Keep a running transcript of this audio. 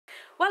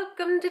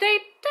Welcome to day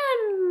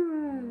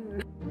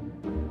 10!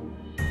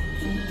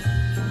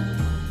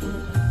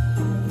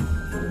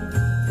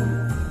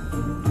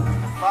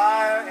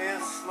 Fire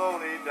is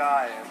slowly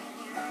dying,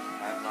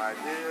 and my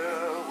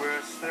dear,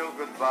 we're still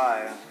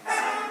goodbye.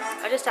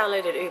 I just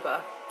downloaded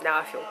Uber. Now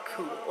I feel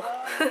cool.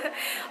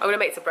 I'm gonna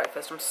make some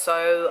breakfast. I'm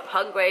so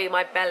hungry.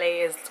 My belly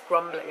is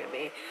grumbling at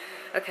me.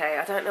 Okay,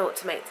 I don't know what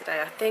to make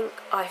today. I think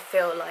I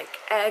feel like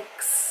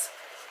eggs.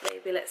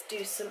 Maybe let's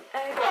do some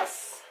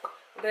eggs.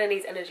 I'm gonna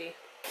need energy.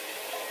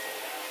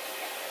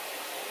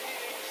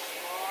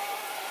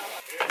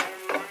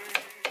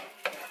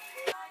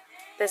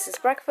 This is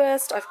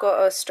breakfast. I've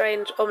got a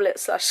strange omelette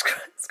slash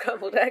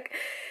scrambled egg,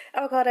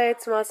 avocado,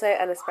 tomato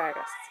and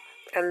asparagus,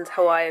 and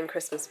Hawaiian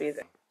Christmas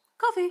music.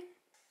 Coffee.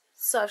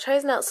 So I've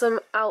chosen out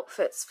some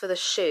outfits for the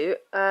shoot.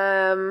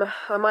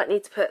 I might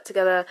need to put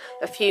together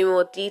a few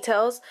more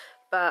details,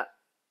 but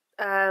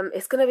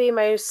it's going to be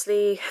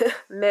mostly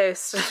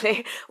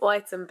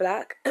white and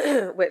black,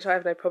 which I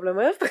have no problem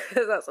with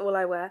because that's all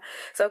I wear.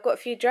 So I've got a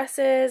few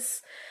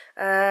dresses,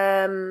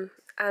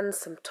 and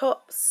some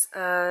tops,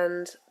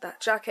 and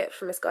that jacket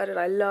from Misguided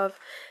I love,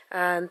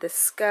 and this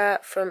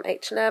skirt from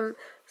H&M.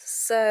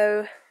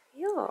 So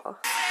yeah,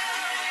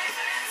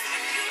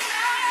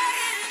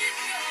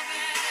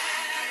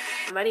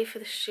 I'm ready for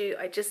the shoot.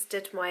 I just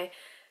did my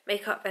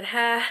makeup and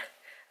hair.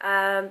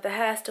 The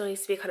hair still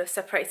needs to be kind of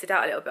separated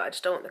out a little bit. I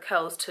just don't want the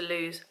curls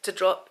to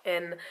drop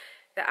in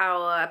the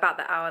hour, about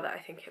the hour that I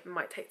think it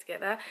might take to get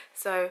there.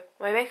 So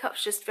my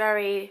makeup's just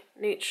very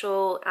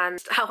neutral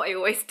and how I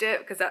always do it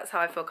because that's how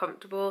I feel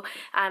comfortable.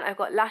 And I've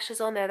got lashes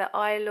on there, the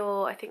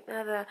Eyelaw, I think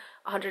they're the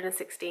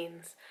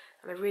 116s.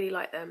 And I really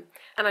like them.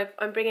 And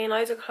I'm bringing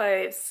loads of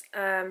clothes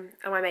and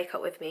my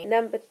makeup with me.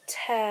 Number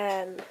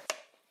 10.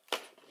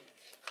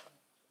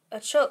 A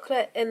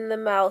chocolate in the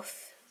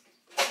mouth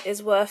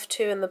is worth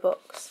 2 in the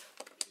box.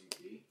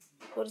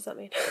 What does that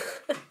mean?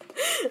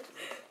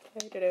 I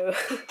don't know.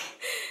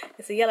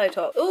 It's a yellow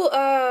top.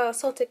 Oh,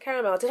 salted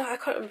caramel. I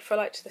can't remember if I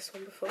liked this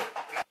one before.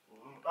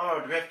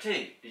 Oh, do we have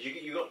tea?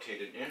 You got tea,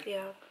 didn't you?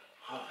 Yeah.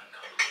 Oh my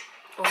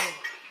god. Oh,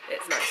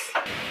 it's nice.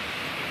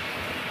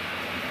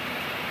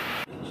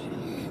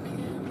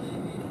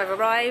 I've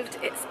arrived.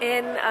 It's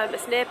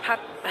near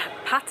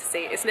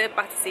Battersea. It's near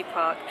Battersea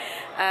Park,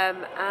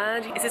 and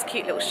it's this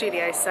cute little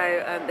studio. So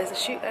there's a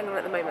shoot going on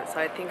at the moment. So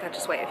I think I'll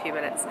just wait a few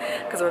minutes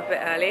because I'm a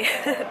bit early.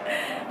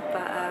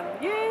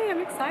 But yay!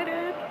 I'm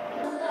excited.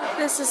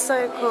 This is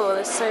so cool.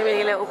 There's so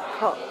many little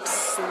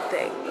props and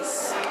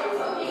things.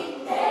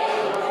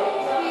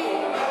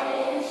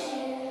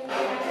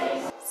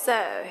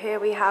 So here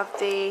we have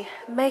the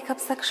makeup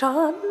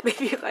section.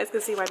 Maybe you guys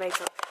can see my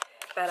makeup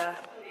better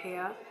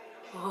here.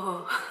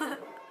 Oh.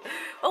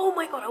 Oh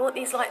my god, I want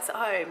these lights at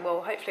home.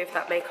 Well, hopefully if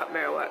that makeup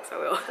mirror works, I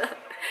will.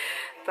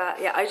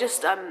 But yeah, I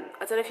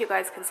don't know if you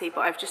guys can see,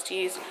 but I've just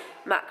used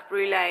MAC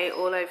Brulee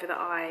all over the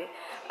eye.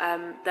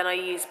 Then I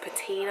use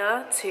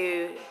patina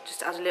to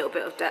just add a little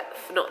bit of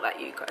depth. Not that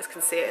you guys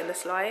can see it in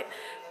this light,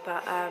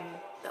 but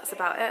that's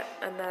about it.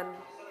 And then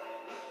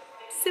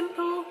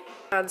simple.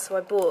 And so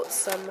I bought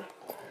some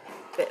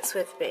bits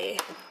with me.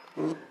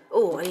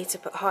 Oh, I need to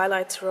put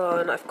highlighter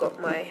on. I've got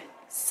my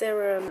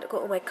serum. I've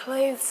got all my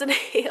clothes in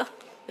here.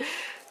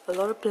 A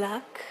lot of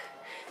black.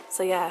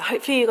 So yeah,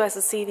 hopefully you guys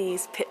will see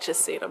these pictures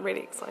soon. I'm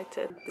really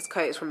excited. This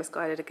coat is from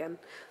Misguided again.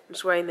 I'm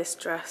just wearing this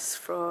dress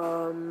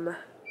from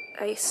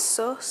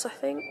ASOS, I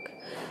think,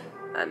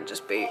 and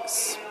just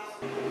boots.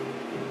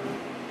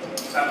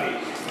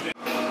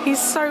 He's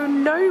so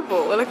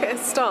noble. Look at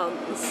his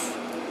stance.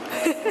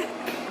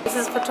 This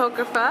is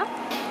photographer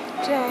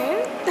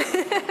Jay.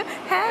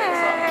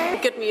 Hey.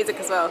 Good music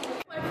as well.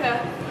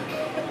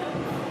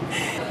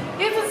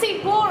 You haven't seen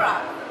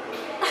Borat?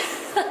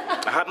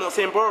 I have not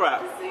seen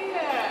Borat.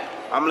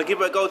 I'm gonna give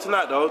it a go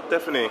tonight though,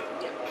 definitely.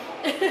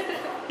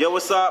 Yo,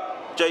 what's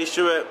up? Jay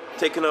Stewart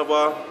taking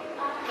over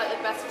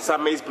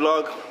Sammy's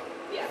blog.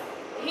 Yeah.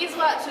 He's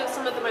worked with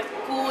some of the most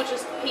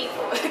gorgeous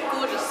people,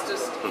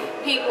 just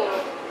people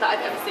that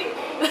I've ever seen.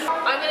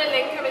 I'm gonna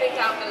link everything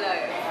down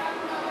below.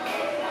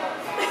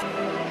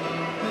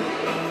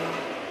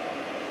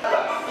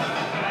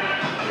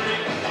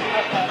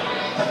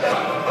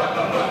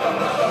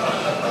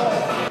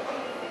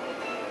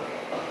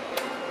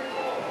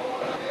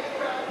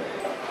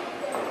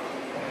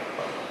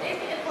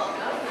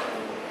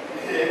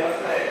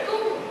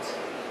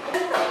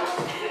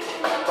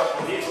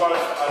 These ones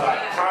are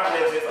like time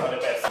lenses are the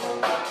best.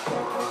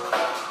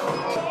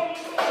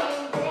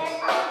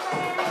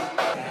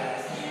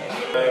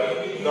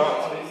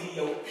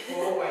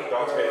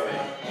 Dance crazy.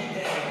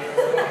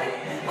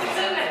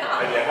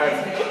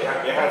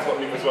 And your hands got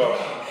move as well.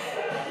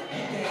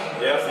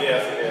 Yes,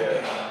 yeah.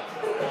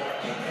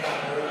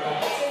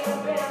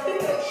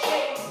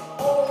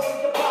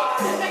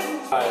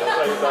 Alright, let's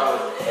play down.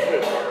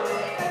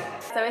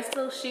 So we're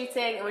still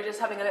shooting and we're just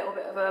having a little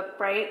bit of a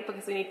break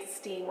because we need to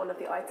steam one of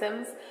the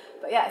items.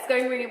 But yeah, it's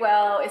going really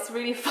well. It's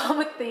really fun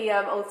with the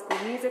old school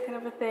music and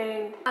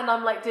everything. And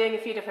I'm like doing a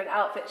few different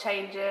outfit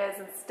changes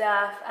and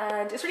stuff.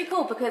 And it's really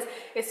cool because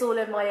it's all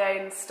in my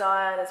own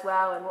style as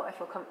well and what I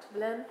feel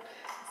comfortable in.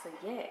 So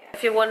yeah.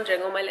 If you're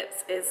wondering, on my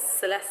lips is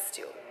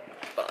Celestial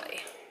by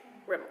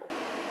Rimmel.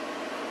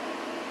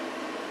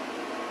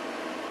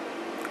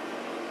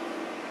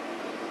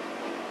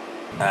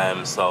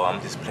 So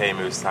I'm just playing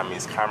with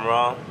Sammy's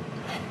camera.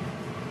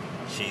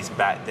 She's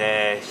back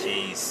there,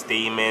 she's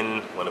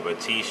steaming one of her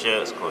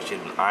t-shirts because she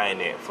didn't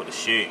iron it for the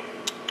shoot.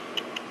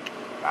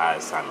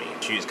 That's Sammy.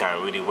 The shoot's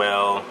going really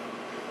well.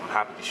 I'm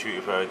happy to shoot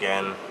with her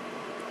again.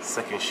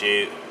 Second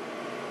shoot.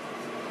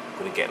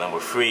 Gonna get number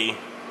 3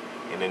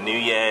 in the New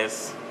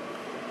Year's.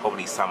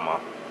 Probably summer.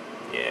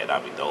 Yeah,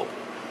 that'd be dope.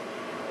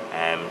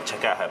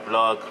 Check out her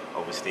blog.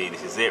 Obviously,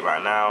 this is it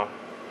right now.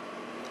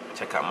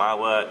 Check out my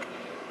work.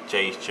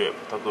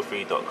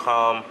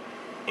 JayStewartPhotography.com,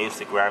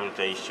 Instagram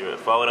Jay Stewart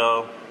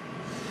Photo,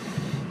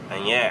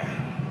 and yeah,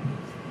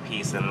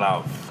 peace and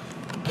love.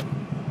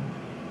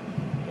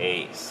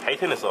 Peace. How you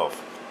turn this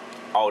off?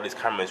 Oh, this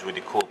camera is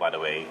really cool, by the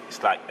way.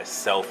 It's like a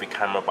selfie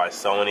camera by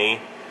Sony.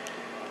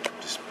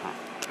 Just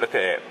look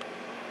at it.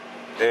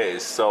 It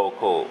is so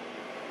cool.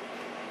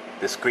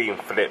 The screen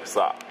flips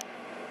up.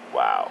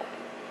 Wow.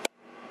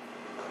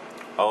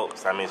 Oh,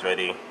 Sammy's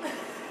ready.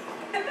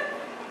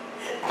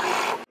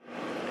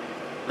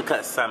 Look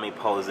at Sammy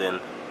posing.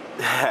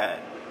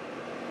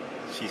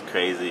 She's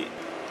crazy.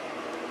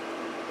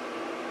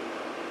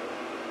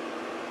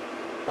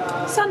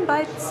 Sun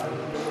bites.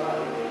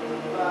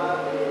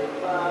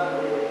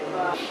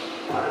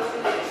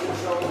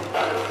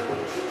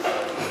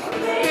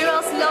 Who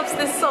else loves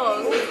this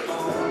song?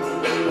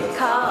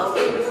 Carl.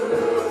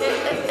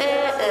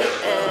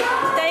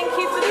 Thank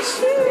you for the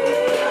shoot.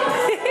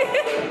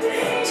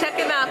 Check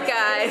him out,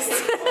 guys.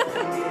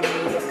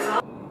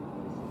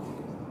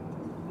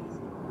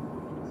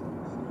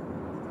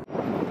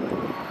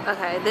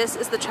 Okay, this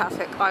is the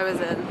traffic I was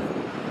in.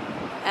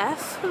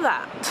 F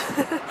that.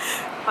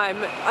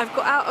 I've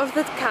got out of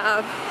the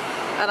cab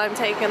and I'm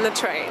taking the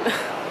train.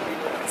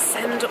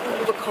 Send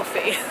all the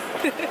coffee.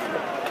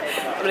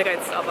 I'm gonna go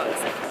to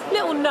Starbucks.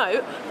 Little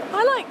note,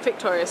 I like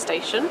Victoria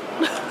Station.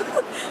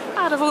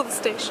 Out of all the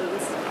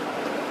stations,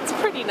 it's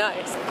pretty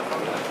nice.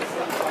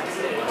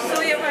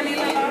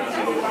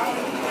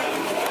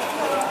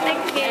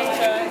 Thank you.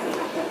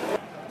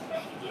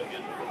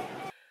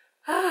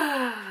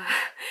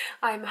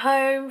 I'm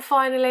home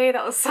finally.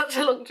 That was such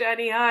a long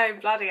journey home,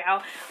 bloody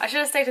hell. I should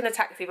have stayed in the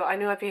taxi, but I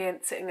knew I'd be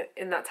sitting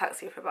in that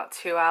taxi for about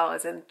 2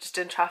 hours and just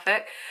in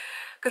traffic.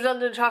 Because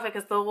London traffic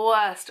is the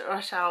worst at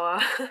rush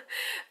hour.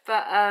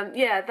 But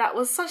yeah, that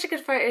was such a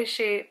good photo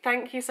shoot.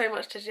 Thank you so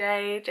much to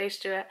Jay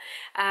Stewart.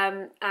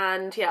 And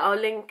yeah, I'll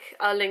link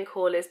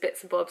all his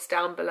bits and bobs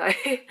down below.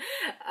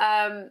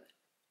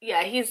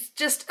 Yeah, he's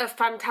just a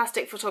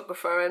fantastic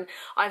photographer and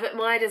I've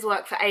admired his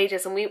work for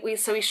ages, and we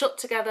shot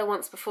together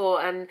once before,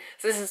 and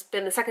so this has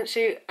been the second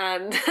shoot,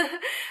 and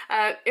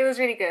it was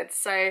really good.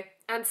 So,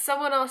 and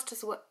someone asked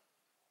us what,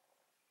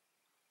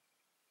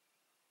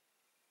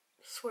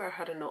 I swear I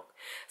heard a knock.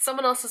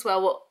 Someone asked as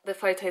well what the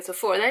photos were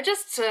for, and they're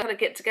just to kind of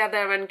get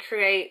together and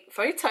create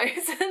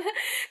photos and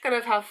kind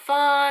of have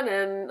fun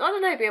and, I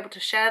don't know, be able to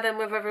share them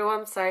with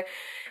everyone. So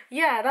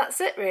yeah, that's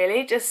it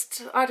really.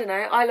 Just, I don't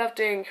know, I love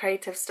doing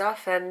creative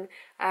stuff, and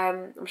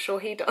I'm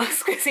sure he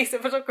does because he's a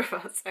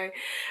photographer. So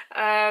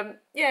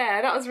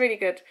yeah, that was really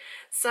good.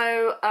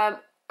 So I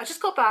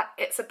just got back.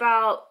 It's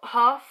about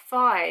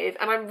 5:30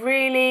 and I'm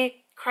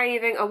really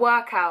craving a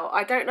workout.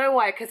 I don't know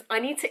why, because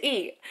I need to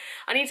eat.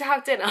 I need to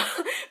have dinner.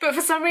 But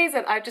for some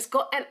reason I've just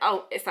got,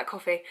 oh, it's that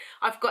coffee.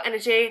 I've got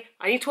energy.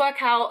 I need to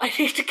work out. I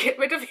need to get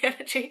rid of the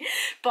energy.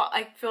 But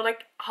I feel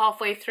like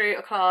halfway through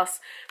a class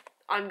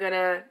I'm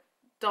gonna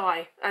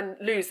die and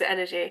lose the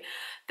energy.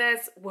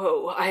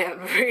 Whoa, I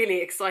am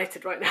really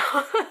excited right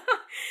now.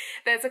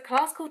 There's a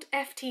class called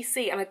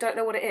FTC and I don't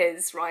know what it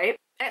is, right?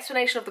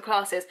 Explanation of the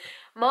class is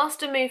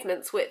master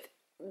movements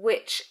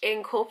which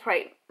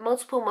incorporate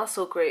multiple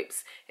muscle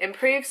groups,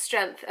 improve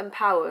strength and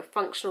power with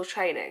functional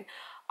training.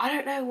 I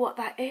don't know what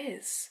that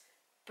is,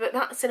 but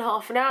that's in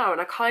half an hour and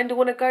I kind of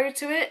want to go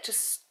to it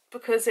just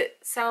because it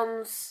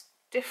sounds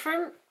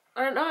different.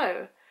 I don't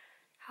know.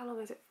 How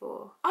long is it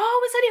for?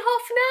 Oh, it's only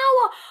half an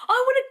hour. I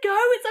want to go.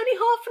 It's only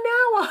half an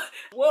hour.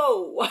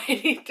 Whoa,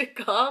 I need to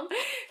calm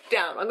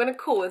down. I'm going to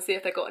call and see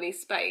if they got any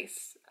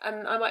space.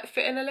 And I might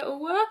fit in a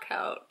little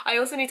workout. I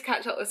also need to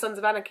catch up with Sons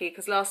of Anarchy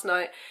because last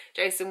night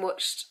Jason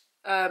watched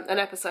an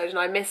episode and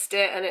I missed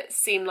it and it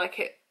seemed like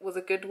it was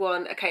a good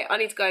one. Okay, I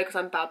need to go because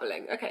I'm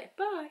babbling. Okay,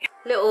 bye.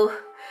 Little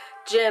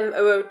gym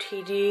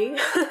OOTD.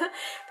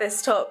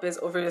 This top is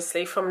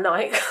obviously from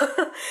Nike.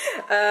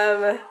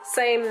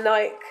 Same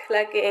Nike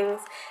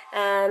leggings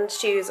and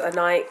shoes are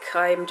Nike.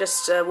 I'm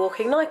just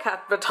walking Nike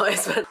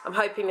advertisement. I'm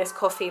hoping this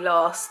coffee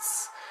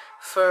lasts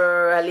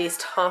for at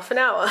least half an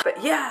hour.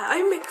 But yeah,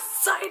 I'm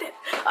excited.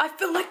 I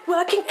feel like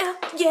working out.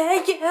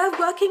 Yeah,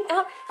 working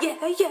out.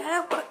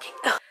 Yeah, working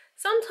out.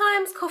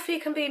 sometimes coffee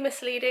can be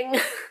misleading.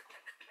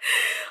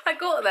 I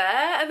got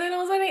there and then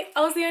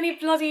I was the only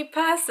bloody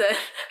person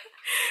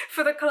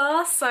for the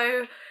class,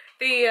 so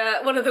the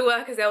one of the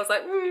workers there was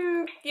like,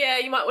 yeah,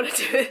 you might want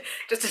to do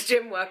just a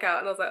gym workout,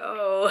 and I was like,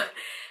 oh.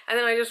 And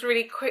then I just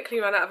really quickly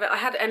ran out of it. I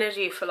had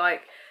energy for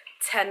like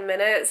 10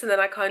 minutes and then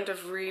I kind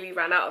of really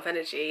ran out of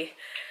energy,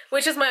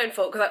 which is my own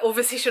fault because I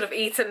obviously should have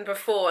eaten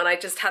before, and I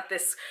just had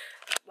this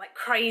like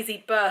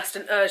crazy burst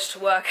and urge to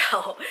work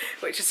out,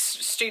 which is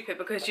stupid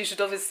because you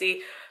should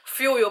obviously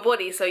fuel your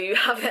body so you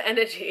have the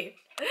energy.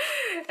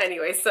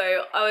 Anyway,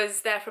 so I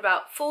was there for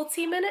about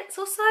 40 minutes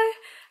or so,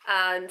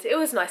 and it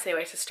was nice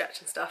anyway to stretch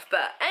and stuff.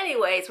 But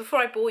anyways, before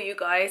I bore you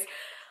guys,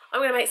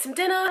 I'm gonna make some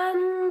dinner,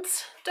 and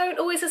don't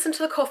always listen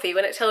to the coffee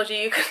when it tells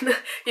you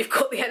you've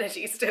got the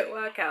energy to do a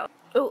workout.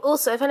 Oh,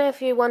 also, if any of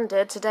you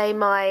wondered, today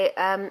my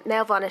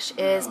nail varnish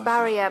is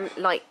barium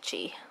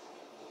lychee.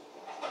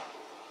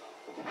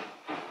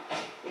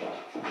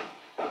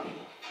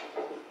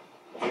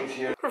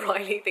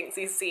 Riley thinks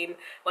he's seen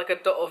like a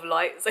dot of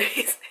light, so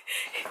he's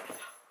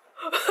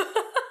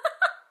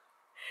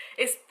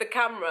it's the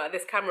camera,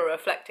 this camera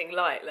reflecting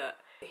light, look.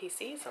 He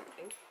sees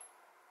something.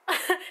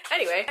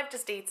 Anyway, I've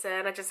just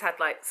eaten. I just had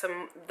like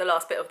the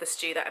last bit of the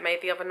stew that I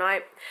made the other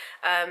night,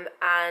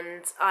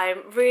 and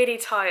I'm really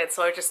tired,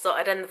 so I just thought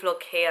I'd end the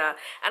vlog here.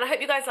 And I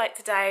hope you guys liked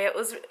today. It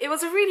was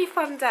a really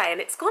fun day, and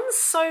it's gone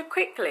so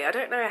quickly. I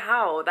don't know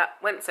how that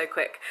went so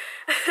quick.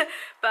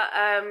 But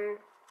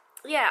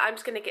yeah, I'm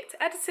just gonna get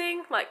to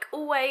editing like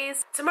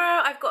always.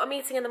 Tomorrow I've got a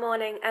meeting in the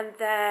morning, and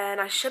then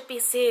I should be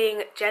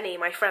seeing Jenny,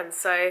 my friend,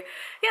 so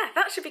yeah,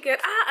 that should be good.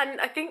 And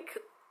I think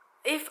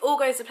if all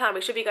goes to plan,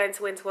 we should be going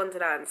to Winter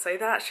Wonderland, so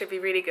that should be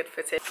really good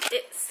for it.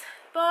 It's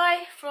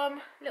bye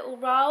from little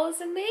Riles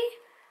and me.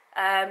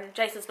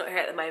 Jason's not here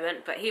at the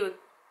moment, but he would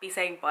be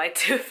saying bye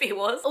too if he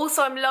was.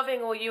 Also, I'm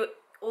loving all you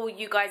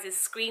guys'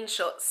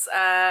 screenshots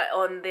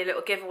on the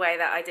little giveaway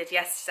that I did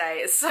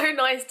yesterday. It's so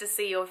nice to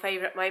see your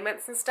favourite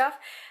moments and stuff.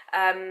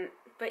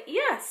 But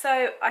yeah,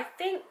 so I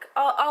think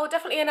I'll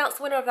definitely announce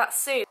the winner of that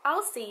soon.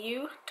 I'll see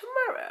you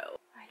tomorrow.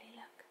 Riley,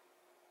 look.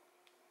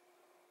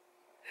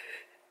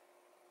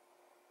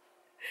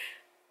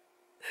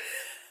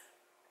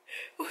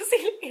 What's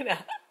he looking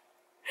at?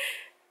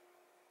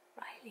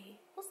 Riley,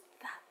 what's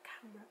that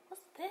camera?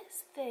 What's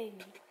this thing?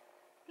 It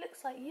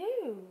looks like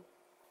you.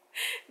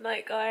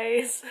 Night,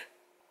 guys.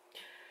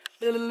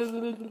 The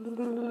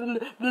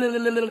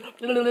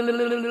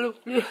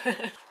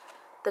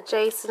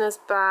Jason is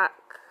back.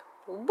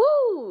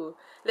 Woo!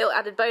 Little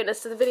added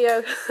bonus to the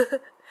video.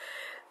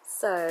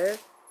 So,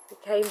 we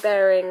came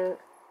bearing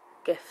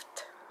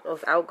gift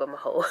of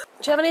alcohol.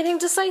 Do you have anything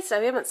to say today?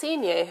 We haven't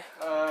seen you.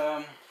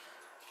 I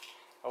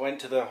went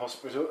to the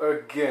hospital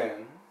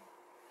again,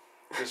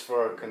 just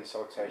for a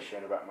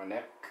consultation about my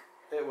neck.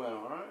 It went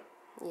alright.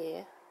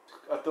 Yeah.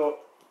 I thought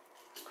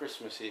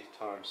Christmassy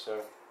time,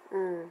 so.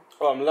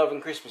 Oh, I'm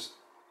loving Christmas.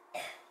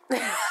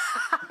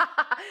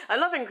 I'm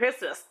loving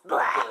Christmas. I've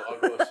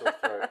got a sore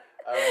throat.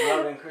 I'm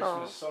loving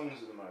Christmas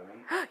songs at the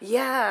moment.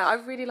 Yeah, I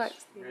really like.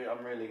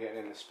 I'm really getting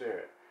in the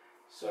spirit.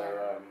 So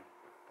I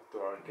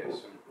thought I'd get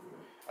some.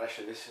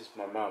 Actually, this is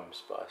my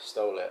mum's, but I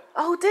stole it.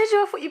 Oh, did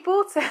you? I thought you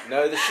bought it.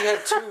 No, she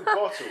had 2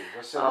 bottles.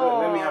 I said,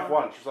 look, let me have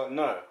one. She was like,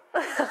 no. I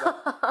was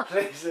like,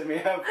 please let me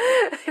have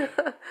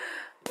one.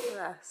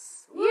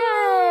 Yes.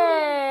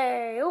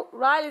 Yay! Oh,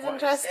 Riley's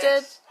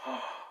interested.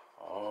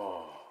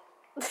 Oh.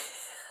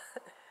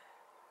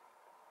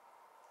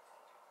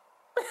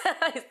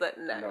 He's like,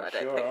 no, I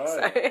don't sure, think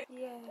so.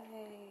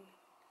 Yay.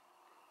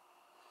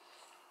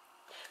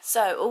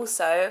 So,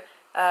 also,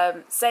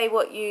 say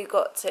what you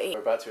got to eat.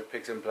 We're about to have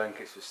pigs and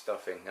blankets with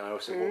stuffing, and I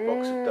also bought a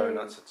box of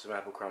donuts and some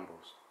apple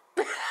crumbles.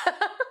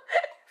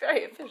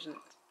 Very efficient.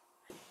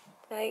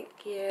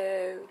 Thank you.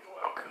 You're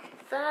welcome.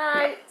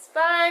 Thanks,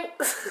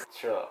 thanks.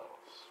 Charles.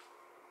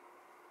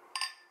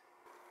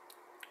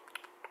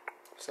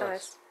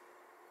 Nice.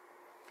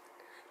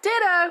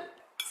 Ditto!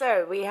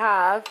 So, we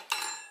have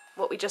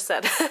what we just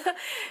said.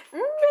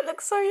 It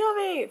looks so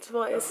yummy.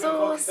 Tomato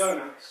sauce.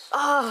 Donuts.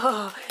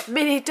 Oh,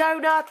 mini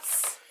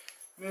donuts.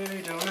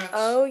 Mini donuts.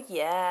 Oh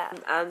yeah,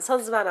 and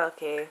Sons of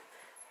Anarchy.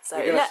 So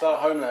we're gonna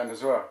start Homeland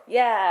as well.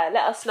 Yeah,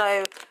 let us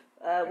know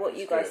what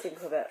you guys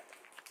think of it.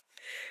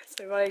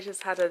 So Riley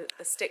just had a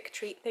stick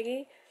treat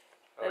thingy,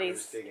 and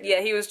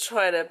he was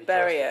trying to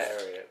bury it.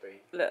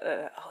 Look,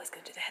 oh, he's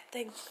gonna do the head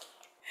thing.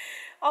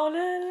 Oh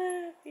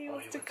no, he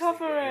wants to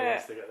cover it. He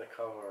wants to get the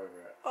cover over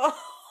it. Oh.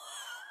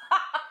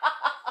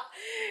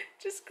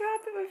 Just grab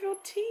it with your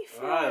teeth.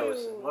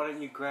 Riles, why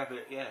don't you grab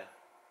it? Yeah,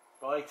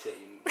 bite it,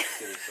 you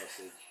silly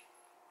sausage.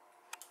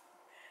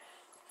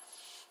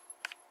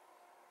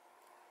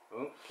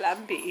 Oh.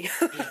 Plan B.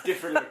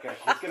 Different location.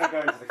 He's going to go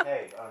into the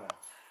cave. Oh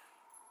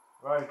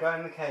no. Right, go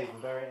in the cave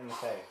and bury it in the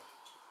cave.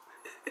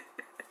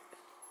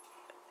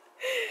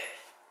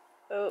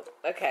 Oh,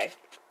 okay.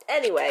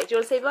 Anyway, do you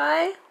want to say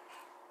bye?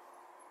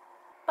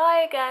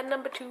 Bye again,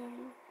 number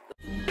 2.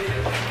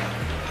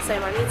 So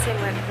my meeting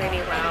went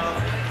really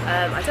well.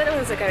 I don't know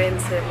whether to go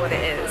into what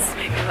it is.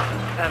 Maybe not.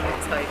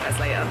 I'll tell you guys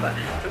later. But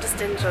I'm just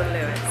in John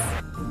Lewis.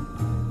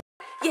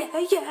 Yeah,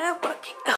 working.